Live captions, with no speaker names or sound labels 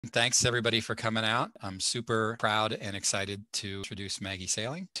Thanks everybody for coming out. I'm super proud and excited to introduce Maggie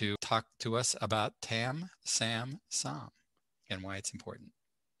Sailing to talk to us about TAM SAM SOM and why it's important.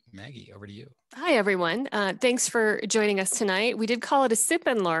 Maggie, over to you. Hi, everyone. Thanks for joining us tonight. We did call it a sip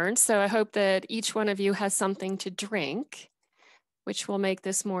and learn, so I hope that each one of you has something to drink, which will make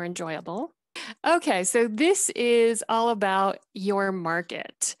this more enjoyable. Okay, so this is all about your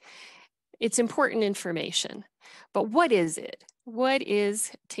market. It's important information, but what is it? What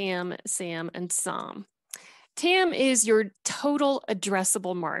is TAM, SAM, and SOM? TAM is your total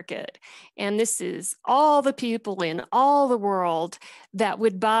addressable market. And this is all the people in all the world that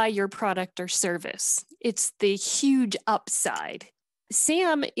would buy your product or service. It's the huge upside.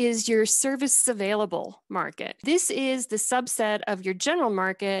 SAM is your service available market. This is the subset of your general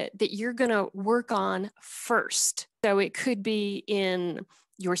market that you're going to work on first. So it could be in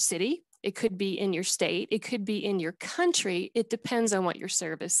your city. It could be in your state. It could be in your country. It depends on what your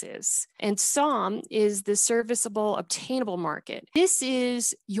service is. And SOM is the serviceable obtainable market. This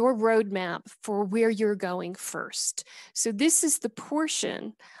is your roadmap for where you're going first. So this is the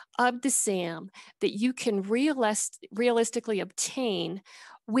portion of the SAM that you can realistically obtain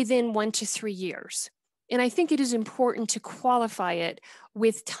within 1 to 3 years. And I think it is important to qualify it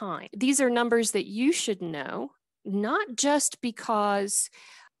with time. These are numbers that you should know, not just because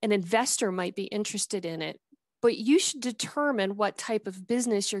an investor might be interested in it, but you should determine what type of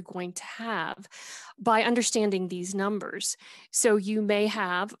business you're going to have by understanding these numbers. So you may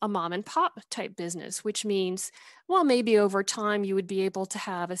have a mom and pop type business, which means, well, maybe over time you would be able to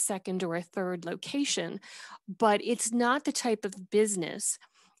have a second or a third location, but it's not the type of business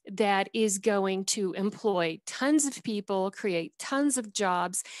that is going to employ tons of people, create tons of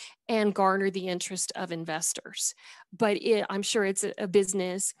jobs, and garner the interest of investors. But I'm sure it's a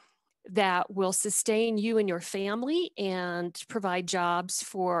business that will sustain you and your family and provide jobs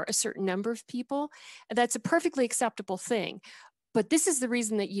for a certain number of people. That's a perfectly acceptable thing. But this is the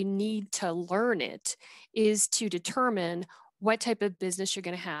reason that you need to learn it, is to determine what type of business you're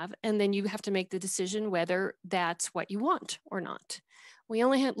going to have. And then you have to make the decision whether that's what you want or not. We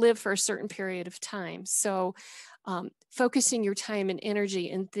only live for a certain period of time. So focusing your time and energy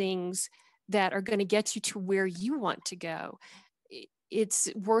in things that are going to get you to where you want to go, it's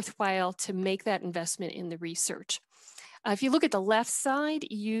worthwhile to make that investment in the research. If you look at the left side,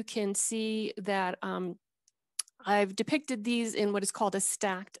 you can see that I've depicted these in what is called a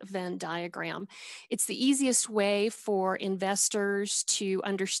stacked Venn diagram. It's the easiest way for investors to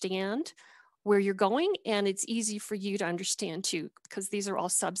understand where you're going, and it's easy for you to understand too, because these are all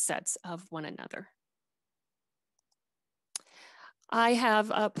subsets of one another. I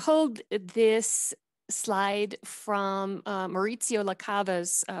have pulled this slide from Maurizio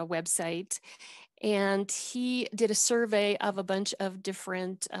LaCava's website, and he did a survey of a bunch of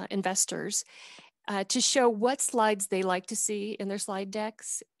different investors to show what slides they like to see in their slide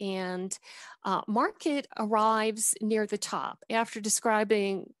decks. And market arrives near the top. After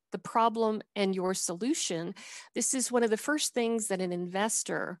describing the problem and your solution, this is one of the first things that an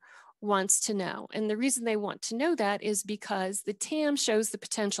investor wants to know. And the reason they want to know that is because the TAM shows the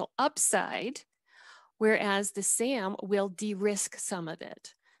potential upside, whereas the SAM will de-risk some of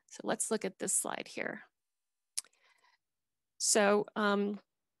it. So let's look at this slide here. So the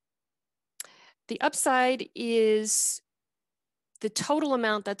upside is the total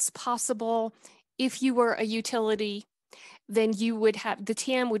amount that's possible. If you were a utility, then you would have, the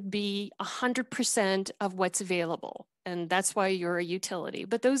TAM would be 100% of what's available. And that's why you're a utility.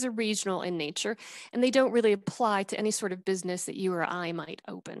 But those are regional in nature, and they don't really apply to any sort of business that you or I might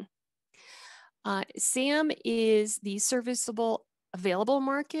open. SAM is the serviceable available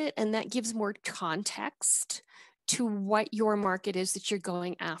market, and that gives more context to what your market is that you're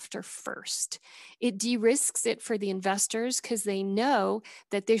going after first. It de-risks it for the investors because they know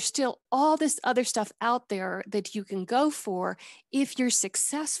that there's still all this other stuff out there that you can go for if you're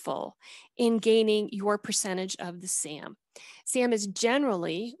successful in gaining your percentage of the SAM. SAM is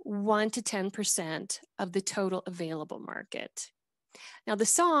generally 1 to 10% of the total available market. Now the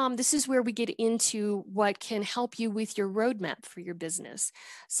SOM, this is where we get into what can help you with your roadmap for your business.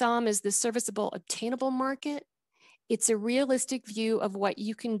 SOM is the serviceable obtainable market. It's a realistic view of what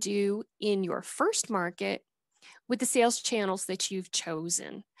you can do in your first market with the sales channels that you've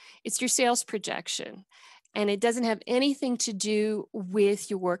chosen. It's your sales projection, and it doesn't have anything to do with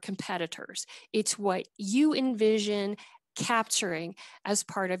your competitors. It's what you envision capturing as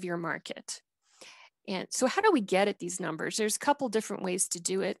part of your market. And so how do we get at these numbers? There's a couple different ways to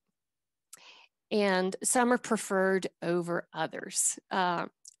do it, and some are preferred over others.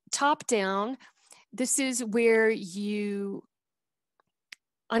 Top down, this is where you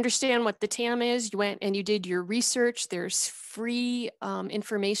understand what the TAM is, you went and you did your research. There's free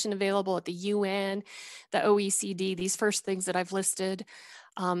information available at the UN, the OECD, these first things that I've listed.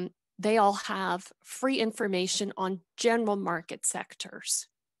 They all have free information on general market sectors.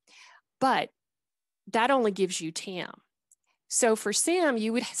 But that only gives you TAM. So for SAM,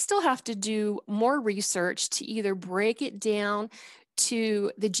 you would still have to do more research to either break it down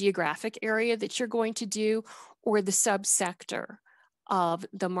to the geographic area that you're going to do or the subsector of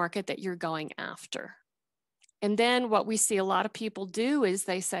the market that you're going after. And then what we see a lot of people do is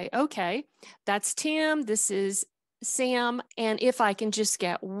they say, okay, that's TAM, this is SAM, and if I can just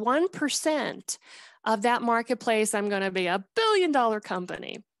get 1% of that marketplace, I'm going to be $1 billion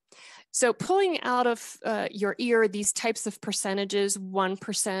company. So pulling out of your ear these types of percentages,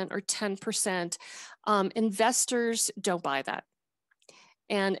 1% or 10%, investors don't buy that.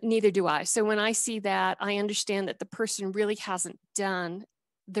 And neither do I. So when I see that, I understand that the person really hasn't done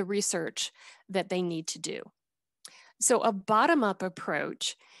the research that they need to do. So a bottom-up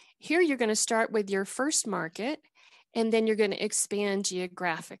approach, here you're going to start with your first market, and then you're going to expand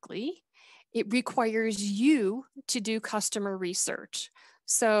geographically. It requires you to do customer research.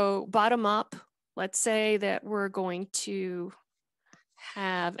 So bottom up, let's say that we're going to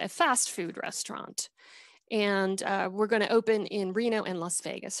have a fast food restaurant, and we're going to open in Reno and Las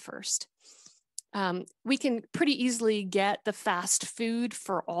Vegas first. We can pretty easily get the fast food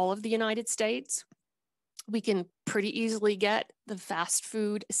for all of the United States. We can pretty easily get the fast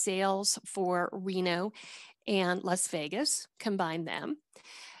food sales for Reno and Las Vegas, combine them.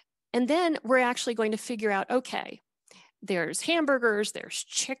 And then we're actually going to figure out, okay, there's hamburgers, there's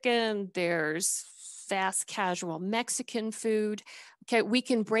chicken, there's fast casual Mexican food. Okay, we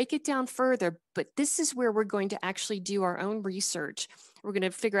can break it down further, but this is where we're going to actually do our own research. We're going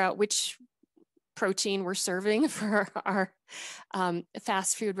to figure out which protein we're serving for our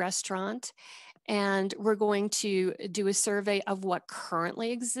fast food restaurant. And we're going to do a survey of what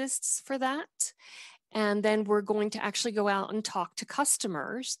currently exists for that. And then we're going to actually go out and talk to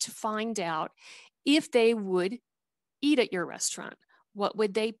customers to find out if they would eat at your restaurant. What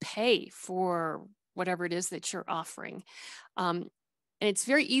would they pay for whatever it is that you're offering? And it's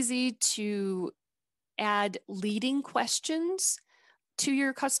very easy to add leading questions to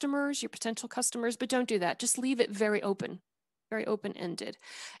your customers, your potential customers, but don't do that. Just leave it very open-ended.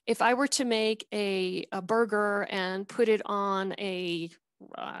 If I were to make a burger and put it on a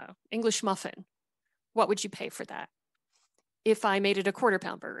English muffin, what would you pay for that? If I made it a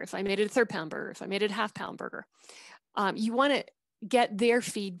quarter-pound burger, if I made it a third-pound burger, if I made it a half-pound burger, you want to get their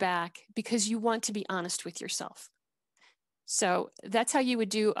feedback because you want to be honest with yourself. So that's how you would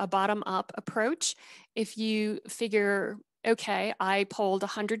do a bottom-up approach. If you figure, okay, I polled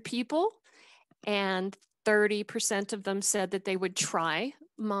 100 people and 30% of them said that they would try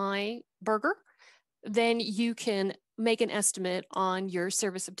my burger, then you can make an estimate on your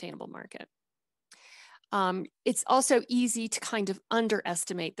service obtainable market. It's also easy to kind of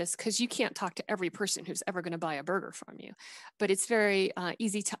underestimate this because you can't talk to every person who's ever going to buy a burger from you, but it's very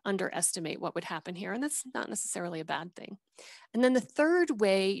easy to underestimate what would happen here, and that's not necessarily a bad thing. And then the third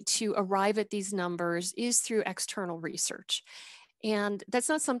way to arrive at these numbers is through external research. And that's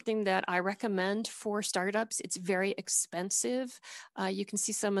not something that I recommend for startups. It's very expensive. You can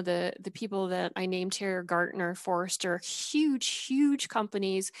see some of the people that I named here, Gartner, Forrester, huge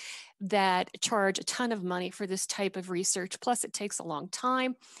companies that charge a ton of money for this type of research. Plus it takes a long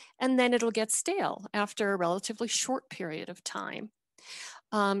time, and then it'll get stale after a relatively short period of time.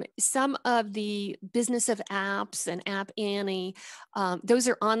 Some of the business of apps and App Annie, those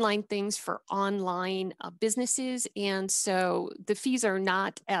are online things for online businesses. And so the fees are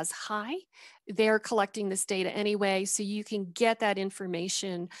not as high. They're collecting this data anyway, so you can get that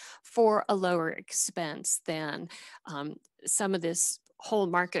information for a lower expense than some of this whole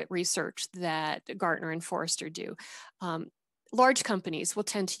market research that Gartner and Forrester do. Large companies will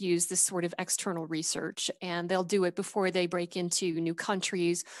tend to use this sort of external research, and they'll do it before they break into new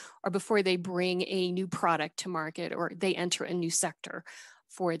countries or before they bring a new product to market or they enter a new sector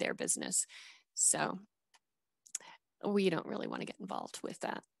for their business. So we don't really want to get involved with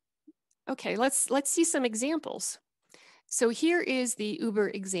that. Okay, let's see some examples. So here is the Uber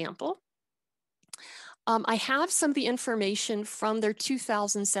example. I have some of the information from their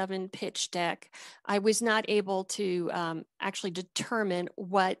 2007 pitch deck. I was not able to actually determine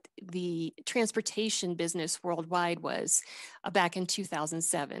what the transportation business worldwide was back in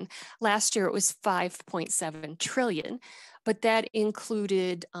 2007. Last year it was 5.7 trillion, but that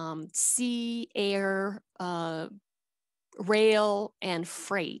included sea, air, rail, and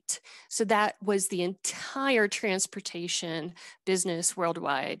freight. So that was the entire transportation business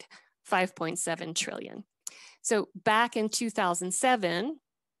worldwide, 5.7 trillion. So back in 2007,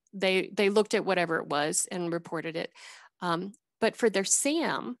 they looked at whatever it was and reported it. But for their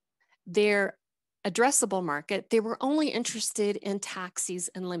SAM, their addressable market, they were only interested in taxis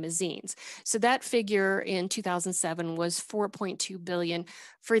and limousines. So that figure in 2007 was 4.2 billion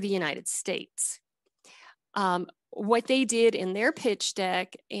for the United States. What they did in their pitch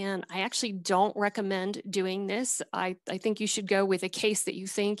deck, and I actually don't recommend doing this. I think you should go with a case that you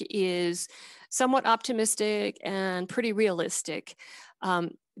think is somewhat optimistic and pretty realistic.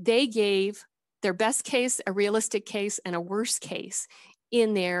 They gave their best case, a realistic case, and a worst case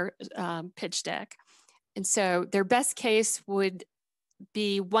in their pitch deck. And so their best case would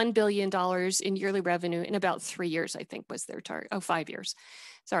be $1 billion in yearly revenue in about 3 years, I think was their target. Oh, 5 years.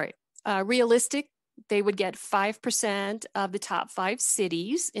 Sorry. Realistic, they would get 5% of the top 5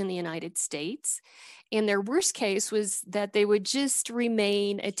 cities in the United States. And their worst case was that they would just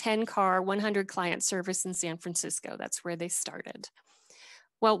remain a 10-car, 100-client service in San Francisco. That's where they started.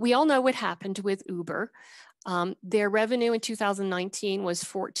 Well, we all know what happened with Uber. Their revenue in 2019 was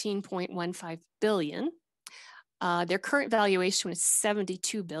 14.15 billion. Their current valuation was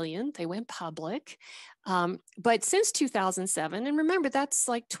 72 billion. They went public. But since 2007, and remember, that's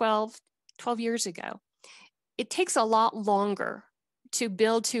like 12 years ago, it takes a lot longer to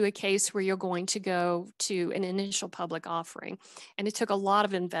build to a case where you're going to go to an initial public offering. And it took a lot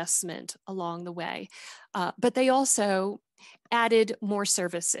of investment along the way. But they also added more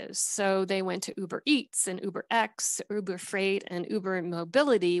services. So they went to Uber Eats and Uber X, Uber Freight, and Uber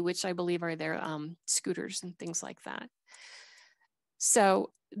Mobility, which I believe are their scooters and things like that.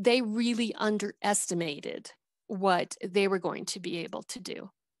 So they really underestimated what they were going to be able to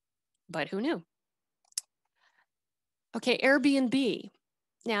do. But who knew? Okay, Airbnb.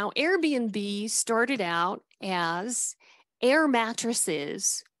 Now, Airbnb started out as air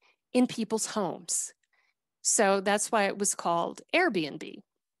mattresses in people's homes. So that's why it was called Airbnb.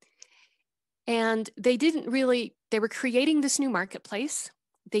 And they were creating this new marketplace.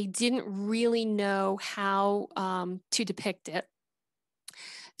 They didn't really know how to depict it.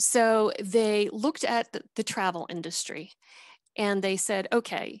 So they looked at the travel industry and they said,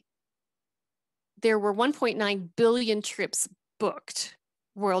 okay, there were 1.9 billion trips booked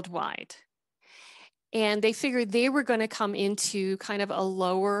worldwide. And they figured they were going to come into kind of a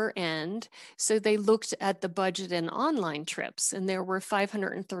lower end. So they looked at the budget and online trips, and there were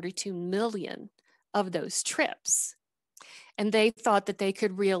 532 million of those trips. And they thought that they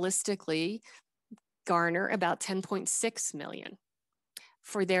could realistically garner about 10.6 million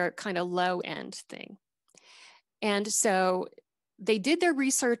for their kind of low end thing. And so they did their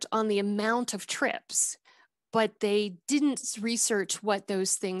research on the amount of trips, but they didn't research what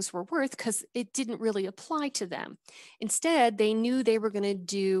those things were worth because it didn't really apply to them. Instead, they knew they were going to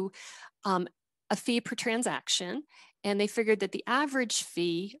do a fee per transaction, and they figured that the average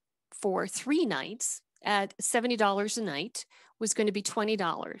fee for 3 nights at $70 a night was going to be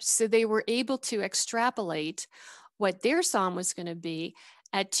 $20. So they were able to extrapolate what their SOM was going to be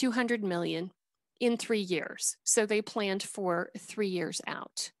at 200 million in 3 years. So they planned for 3 years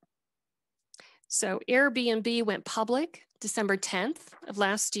out. So Airbnb went public December 10th of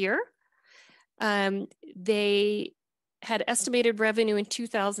last year. They had estimated revenue in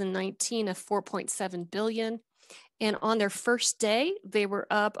 2019 of 4.7 billion. And on their first day, they were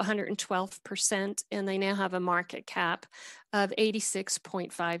up 112%, and they now have a market cap of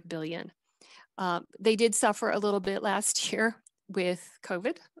 86.5 billion. They did suffer a little bit last year with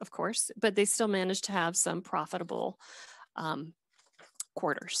COVID, of course, but they still managed to have some profitable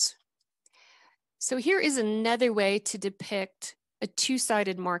quarters. So here is another way to depict a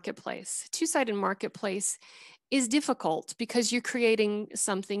two-sided marketplace. A two-sided marketplace is difficult because you're creating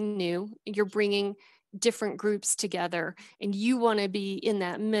something new. You're bringing different groups together, and you want to be in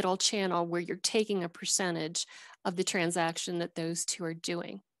that middle channel where you're taking a percentage of the transaction that those two are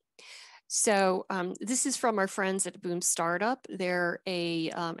doing. So this is from our friends at Boom Startup. They're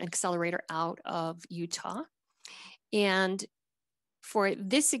an accelerator out of Utah. And for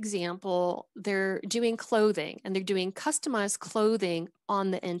this example, they're doing clothing, and they're doing customized clothing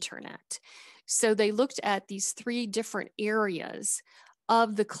on the internet. So they looked at these 3 different areas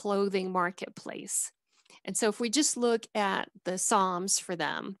of the clothing marketplace. And so if we just look at the SOMs for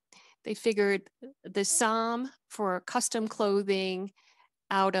them, they figured the SOM for custom clothing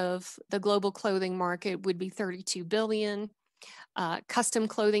out of the global clothing market would be 32 billion. Custom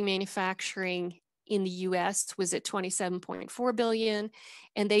clothing manufacturing in the US was at 27.4 billion.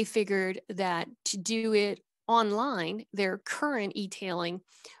 And they figured that to do it online, their current e-tailing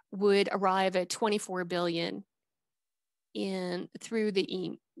would arrive at 24 billion through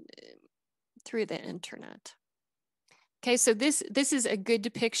the internet. Okay, so this is a good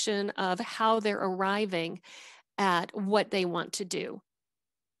depiction of how they're arriving at what they want to do.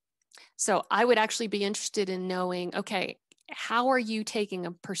 So I would actually be interested in knowing, okay, how are you taking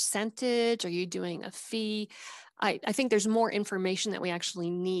a percentage? Are you doing a fee? I think there's more information that we actually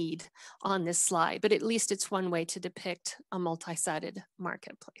need on this slide, but at least it's one way to depict a multi-sided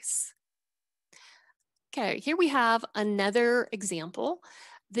marketplace. Okay, here we have another example.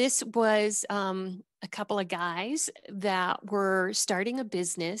 This was a couple of guys that were starting a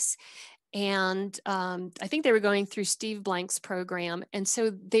business, and I think they were going through Steve Blank's program. And so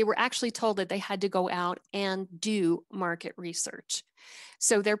they were actually told that they had to go out and do market research.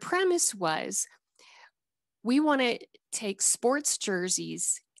 So their premise was, we want to take sports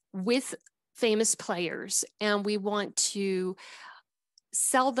jerseys with famous players, and we want to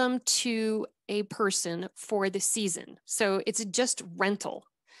sell them to a person for the season. So it's just rental.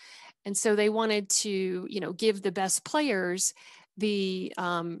 And so they wanted to, give the best players their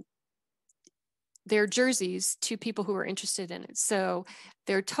jerseys to people who are interested in it. So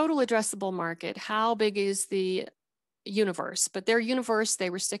their total addressable market, how big is the universe? But their universe,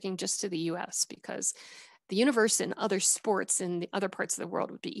 they were sticking just to the US, because the universe in other sports in the other parts of the world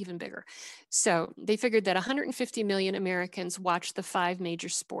would be even bigger. So they figured that 150 million Americans watch the 5 major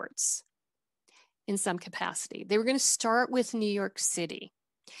sports in some capacity. They were going to start with New York City.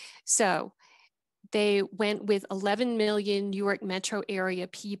 So they went with 11 million New York metro area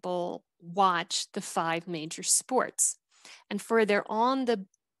people watch the 5 major sports. And for their on the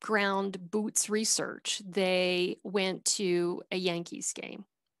ground boots research, they went to a Yankees game.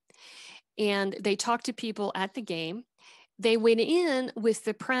 And they talked to people at the game. They went in with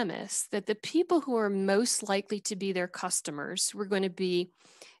the premise that the people who are most likely to be their customers were going to be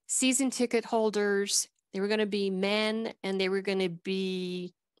season ticket holders, they were going to be men, and they were going to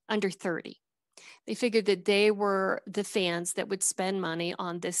be under 30. They figured that they were the fans that would spend money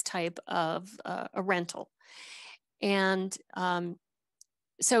on this type of a rental. And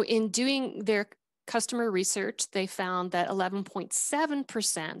so in doing their customer research, they found that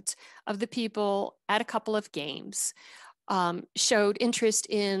 11.7% of the people at a couple of games showed interest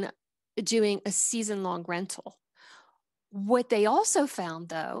in doing a season-long rental. What they also found,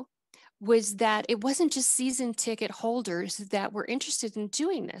 though, was that it wasn't just season ticket holders that were interested in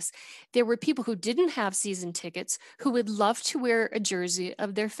doing this. There were people who didn't have season tickets who would love to wear a jersey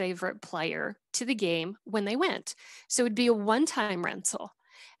of their favorite player to the game when they went. So it would be a one-time rental.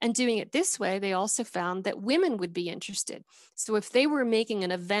 And doing it this way, they also found that women would be interested. So if they were making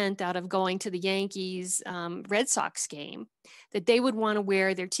an event out of going to the Yankees Red Sox game, that they would want to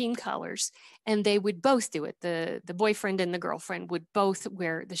wear their team colors, and they would both do it. The boyfriend and the girlfriend would both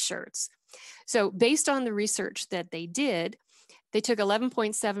wear the shirts. So based on the research that they did, they took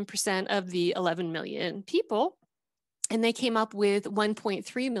 11.7% of the 11 million people, and they came up with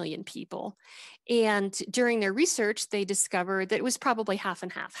 1.3 million people. And during their research, they discovered that it was probably half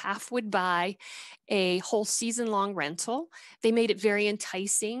and half. Half would buy a whole season-long rental. They made it very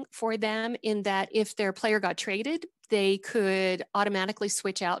enticing for them in that if their player got traded, they could automatically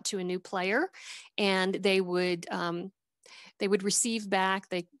switch out to a new player, and they would receive back,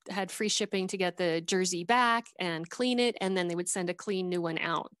 they had free shipping to get the jersey back and clean it, and then they would send a clean new one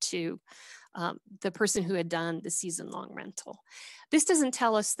out to the person who had done the season-long rental. This doesn't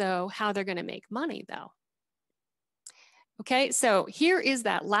tell us, though, how they're going to make money, though. Okay, so here is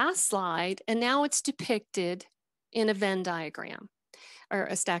that last slide, and now it's depicted in a Venn diagram, or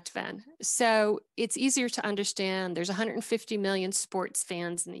a stacked Venn. So it's easier to understand. There's 150 million sports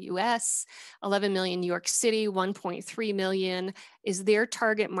fans in the US, 11 million New York City, 1.3 million is their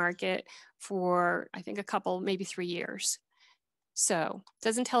target market for, I think, a couple, maybe 3 years. So it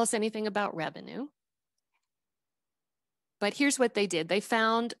doesn't tell us anything about revenue. But here's what they did. They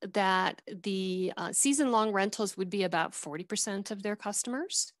found that the season-long rentals would be about 40% of their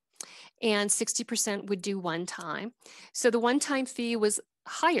customers, and 60% would do one time. So the one-time fee was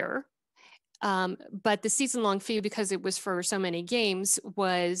higher, but the season-long fee, because it was for so many games,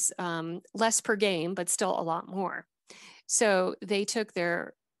 was less per game, but still a lot more. So they took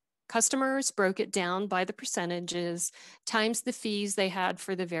their customers, broke it down by the percentages, times the fees they had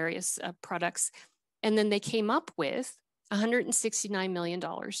for the various products, and then they came up with $169 million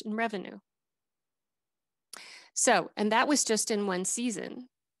in revenue. So, and that was just in one season.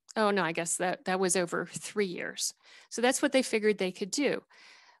 Oh no, I guess that was over 3 years. So that's what they figured they could do.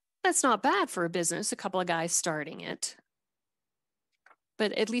 That's not bad for a business, a couple of guys starting it.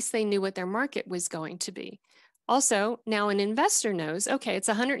 But at least they knew what their market was going to be. Also, now an investor knows, okay, it's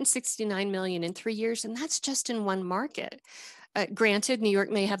 169 million in 3 years, and that's just in one market. Granted, New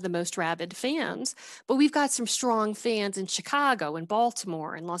York may have the most rabid fans, but we've got some strong fans in Chicago and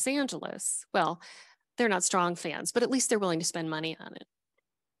Baltimore and Los Angeles. Well, they're not strong fans, but at least they're willing to spend money on it.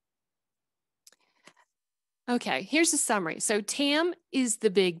 Okay, here's a summary. So TAM is the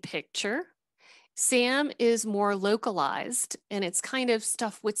big picture. SAM is more localized, and it's kind of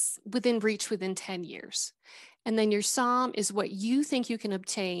stuff within reach within 10 years. And then your SOM is what you think you can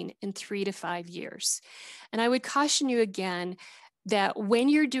obtain in 3 to 5 years. And I would caution you again that when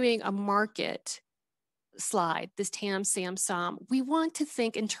you're doing a market slide, this TAM, SAM, SOM, we want to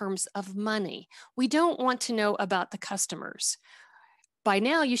think in terms of money. We don't want to know about the customers. By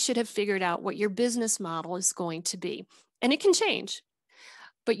now, you should have figured out what your business model is going to be. And it can change,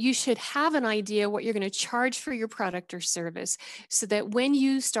 but you should have an idea what you're going to charge for your product or service so that when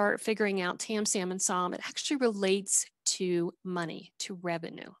you start figuring out TAM, SAM, and SOM, it actually relates to money, to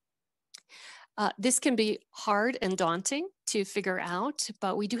revenue. This can be hard and daunting to figure out,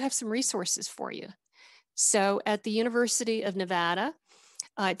 but we do have some resources for you. So at the University of Nevada,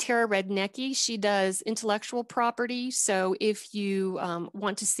 Tara Rednecki, she does intellectual property. So if you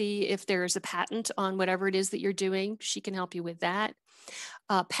want to see if there's a patent on whatever it is that you're doing, she can help you with that.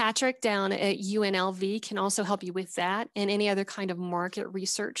 Patrick down at UNLV can also help you with that and any other kind of market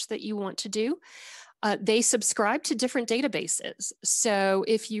research that you want to do. They subscribe to different databases. So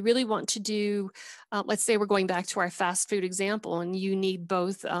if you really want to do, let's say we're going back to our fast food example and you need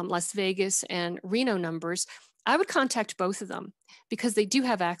both Las Vegas and Reno numbers, I would contact both of them because they do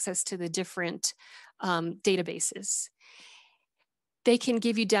have access to the different databases. They can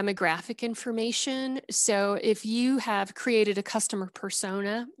give you demographic information. So if you have created a customer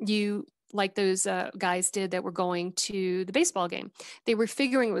persona, like those guys did that were going to the baseball game, they were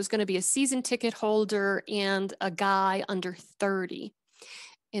figuring it was going to be a season ticket holder and a guy under 30.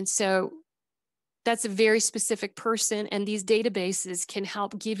 And so that's a very specific person, and these databases can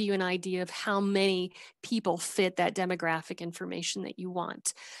help give you an idea of how many people fit that demographic information that you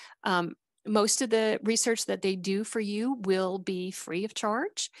want. Most of the research that they do for you will be free of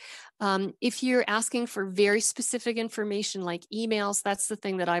charge. If you're asking for very specific information like emails, that's the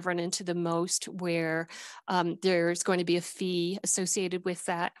thing that I've run into the most where there's going to be a fee associated with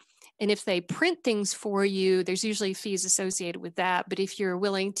that. And if they print things for you, there's usually fees associated with that. But if you're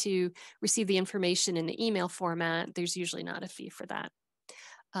willing to receive the information in the email format, there's usually not a fee for that.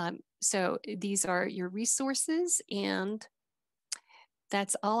 So these are your resources, and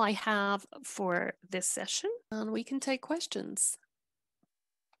that's all I have for this session. We can take questions.